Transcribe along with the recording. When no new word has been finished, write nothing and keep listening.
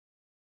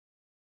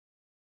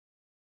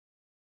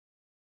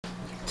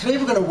Today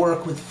we're going to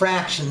work with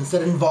fractions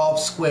that involve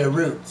square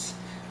roots.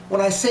 When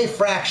I say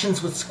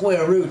fractions with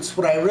square roots,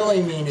 what I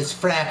really mean is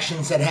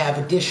fractions that have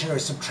addition or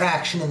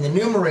subtraction in the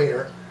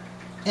numerator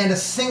and a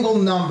single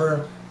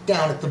number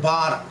down at the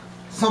bottom.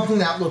 Something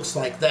that looks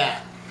like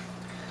that.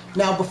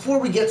 Now before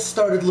we get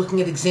started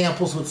looking at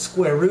examples with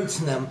square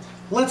roots in them,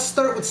 let's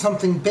start with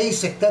something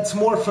basic that's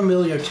more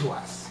familiar to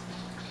us.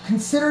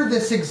 Consider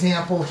this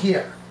example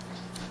here.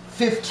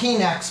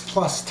 15x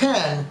plus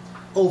 10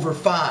 over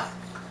 5.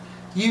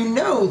 You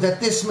know that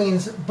this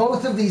means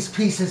both of these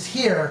pieces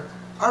here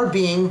are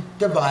being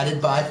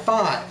divided by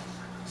 5.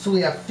 So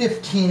we have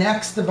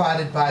 15x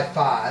divided by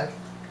 5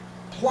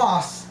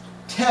 plus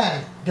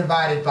 10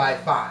 divided by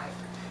 5.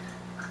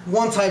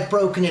 Once I've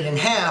broken it in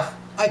half,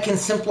 I can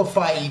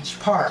simplify each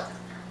part.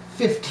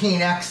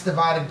 15x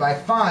divided by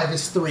 5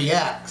 is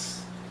 3x.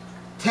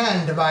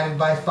 10 divided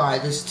by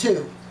 5 is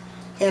 2.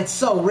 And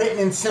so, written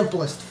in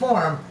simplest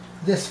form,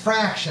 this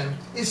fraction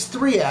is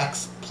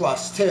 3x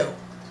plus 2.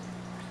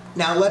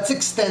 Now let's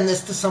extend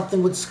this to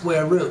something with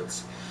square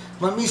roots.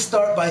 Let me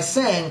start by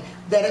saying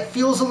that it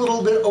feels a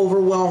little bit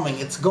overwhelming.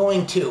 It's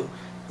going to,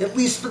 at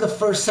least for the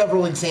first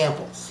several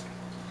examples.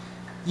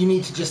 You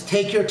need to just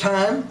take your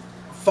time,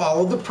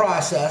 follow the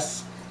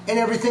process, and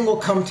everything will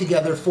come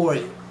together for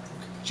you.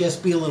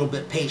 Just be a little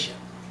bit patient.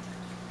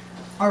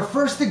 Our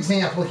first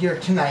example here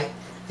tonight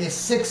is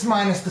 6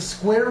 minus the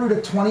square root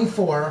of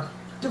 24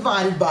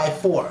 divided by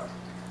 4.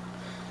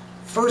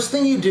 First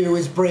thing you do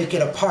is break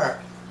it apart.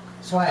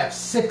 So I have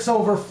 6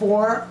 over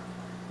 4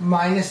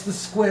 minus the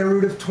square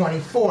root of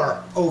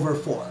 24 over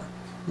 4.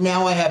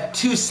 Now I have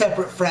two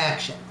separate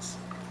fractions.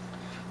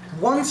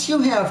 Once you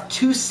have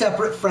two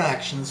separate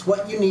fractions,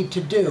 what you need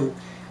to do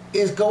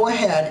is go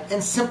ahead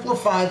and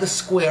simplify the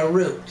square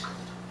root.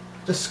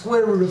 The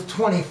square root of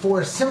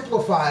 24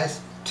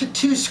 simplifies to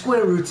 2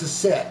 square roots of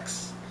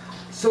 6.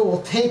 So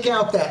we'll take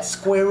out that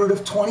square root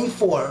of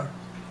 24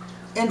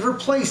 and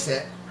replace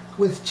it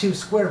with 2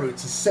 square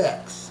roots of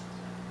 6.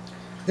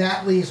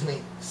 That leaves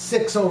me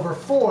 6 over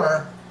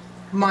 4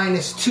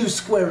 minus 2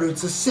 square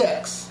roots of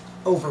 6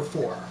 over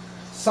 4.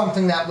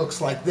 Something that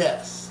looks like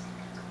this.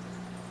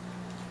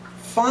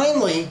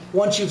 Finally,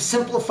 once you've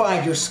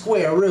simplified your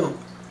square root,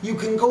 you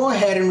can go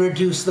ahead and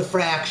reduce the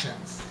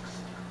fractions.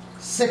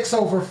 6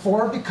 over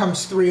 4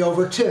 becomes 3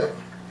 over 2.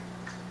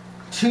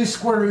 2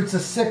 square roots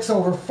of 6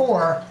 over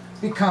 4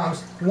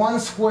 becomes 1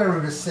 square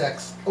root of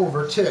 6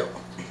 over 2.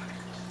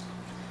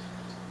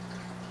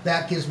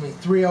 That gives me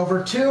 3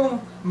 over 2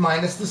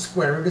 minus the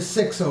square root of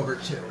 6 over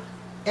 2.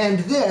 And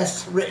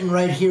this, written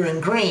right here in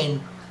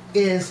green,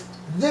 is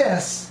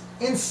this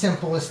in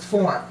simplest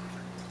form.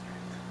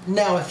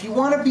 Now, if you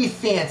want to be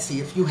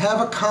fancy, if you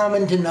have a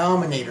common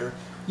denominator,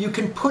 you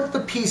can put the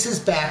pieces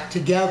back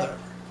together.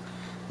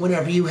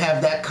 Whenever you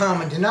have that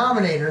common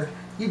denominator,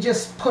 you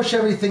just push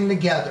everything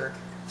together.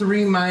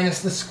 3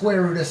 minus the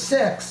square root of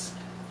 6,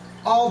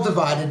 all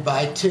divided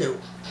by 2.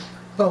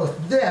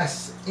 Both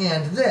this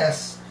and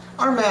this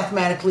are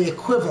mathematically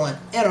equivalent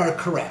and are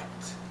correct.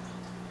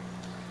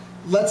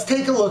 Let's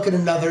take a look at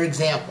another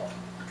example.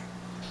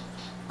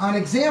 On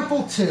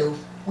example 2,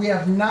 we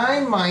have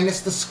 9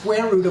 minus the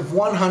square root of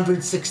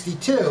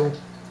 162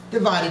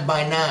 divided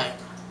by 9.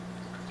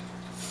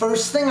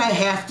 First thing I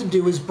have to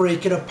do is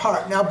break it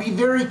apart. Now be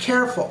very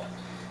careful.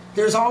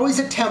 There's always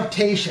a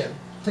temptation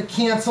to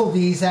cancel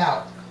these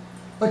out.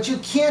 But you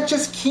can't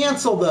just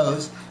cancel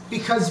those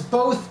because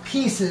both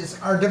pieces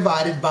are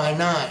divided by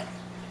 9.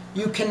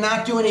 You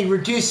cannot do any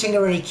reducing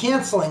or any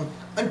canceling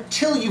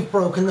until you've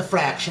broken the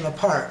fraction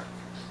apart.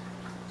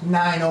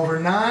 9 over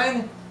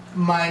 9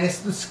 minus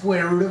the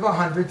square root of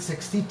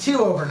 162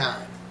 over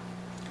 9.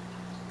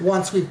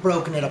 Once we've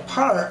broken it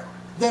apart,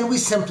 then we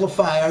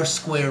simplify our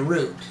square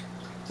root.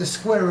 The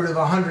square root of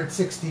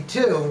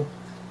 162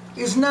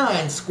 is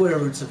 9 square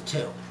roots of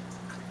 2.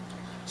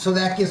 So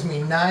that gives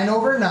me 9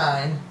 over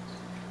 9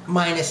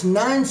 minus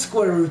 9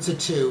 square roots of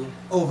 2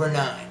 over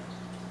 9.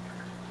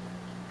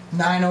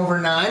 9 over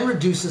 9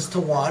 reduces to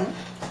 1.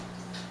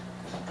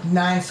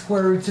 9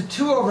 square roots of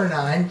 2 over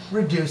 9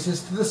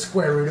 reduces to the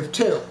square root of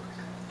 2.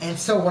 And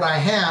so what I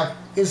have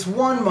is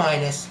 1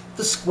 minus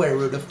the square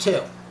root of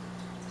 2.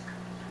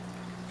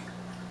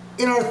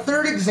 In our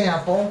third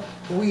example,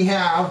 we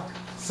have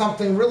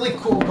something really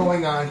cool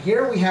going on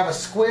here. We have a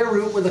square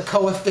root with a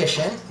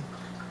coefficient.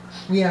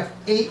 We have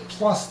 8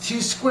 plus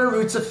 2 square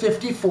roots of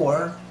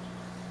 54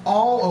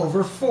 all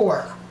over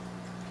 4.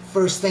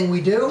 First thing we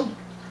do,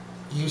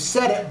 you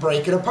said it,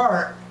 break it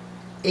apart.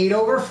 8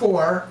 over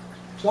 4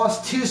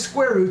 plus 2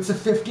 square roots of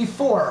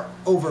 54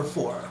 over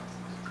 4.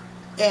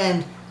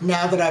 And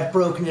now that I've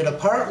broken it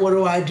apart, what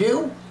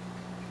do?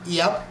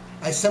 Yep,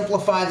 I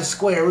simplify the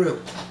square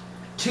root.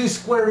 2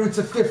 square roots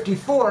of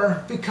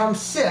 54 becomes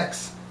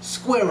 6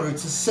 square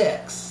roots of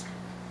 6.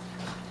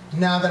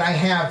 Now that I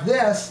have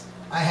this,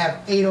 I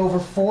have 8 over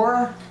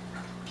 4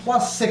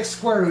 plus 6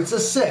 square roots of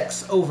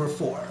 6 over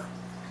 4.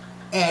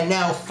 And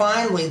now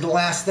finally, the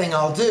last thing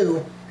I'll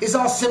do is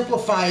I'll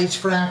simplify each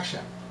fraction.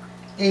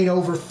 8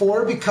 over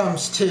 4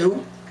 becomes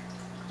 2.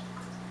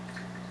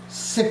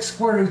 6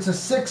 square roots of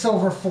 6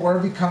 over 4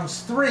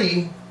 becomes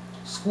 3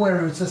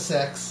 square roots of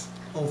 6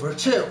 over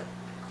 2.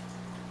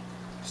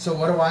 So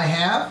what do I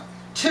have?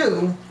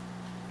 2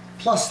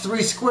 plus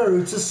 3 square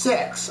roots of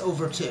 6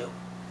 over 2.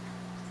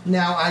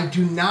 Now I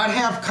do not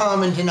have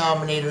common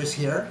denominators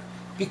here.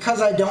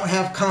 Because I don't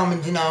have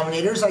common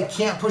denominators, I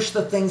can't push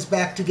the things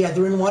back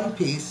together in one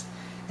piece,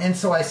 and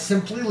so I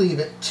simply leave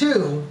it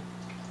 2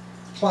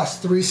 plus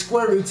 3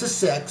 square roots of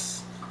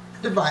 6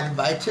 divided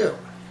by 2.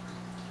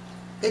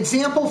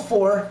 Example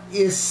 4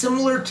 is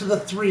similar to the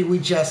 3 we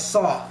just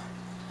saw.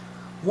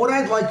 What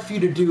I'd like for you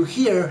to do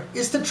here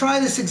is to try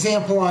this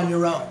example on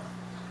your own.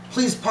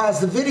 Please pause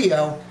the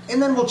video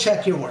and then we'll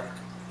check your work.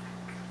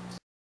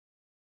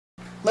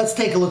 Let's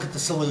take a look at the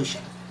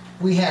solution.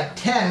 We have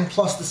 10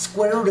 plus the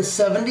square root of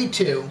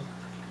 72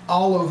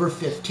 all over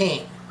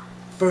 15.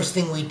 First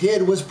thing we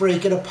did was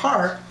break it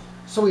apart,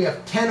 so we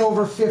have 10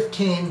 over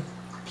 15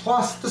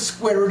 plus the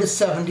square root of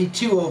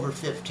 72 over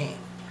 15.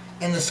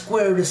 And the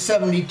square root of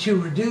 72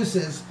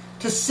 reduces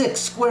to 6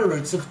 square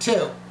roots of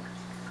 2.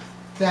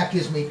 That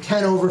gives me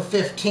 10 over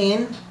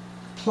 15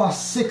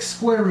 plus 6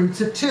 square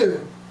roots of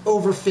 2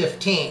 over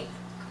 15.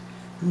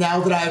 Now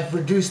that I've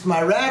reduced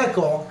my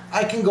radical,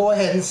 I can go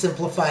ahead and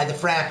simplify the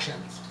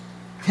fractions.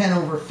 10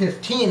 over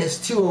 15 is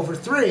 2 over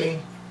 3.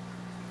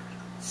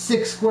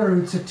 6 square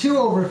roots of 2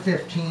 over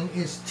 15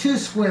 is 2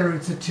 square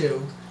roots of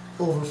 2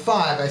 over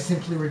 5. I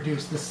simply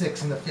reduce the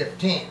 6 and the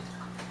 15.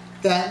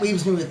 That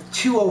leaves me with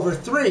 2 over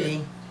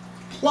 3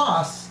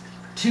 plus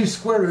 2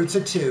 square roots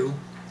of 2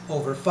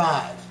 over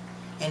 5.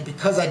 And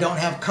because I don't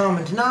have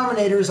common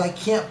denominators, I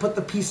can't put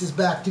the pieces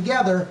back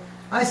together.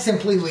 I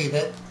simply leave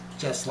it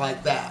just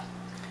like that.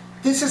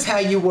 This is how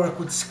you work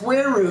with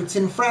square roots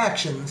in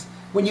fractions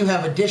when you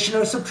have addition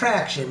or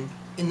subtraction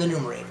in the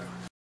numerator.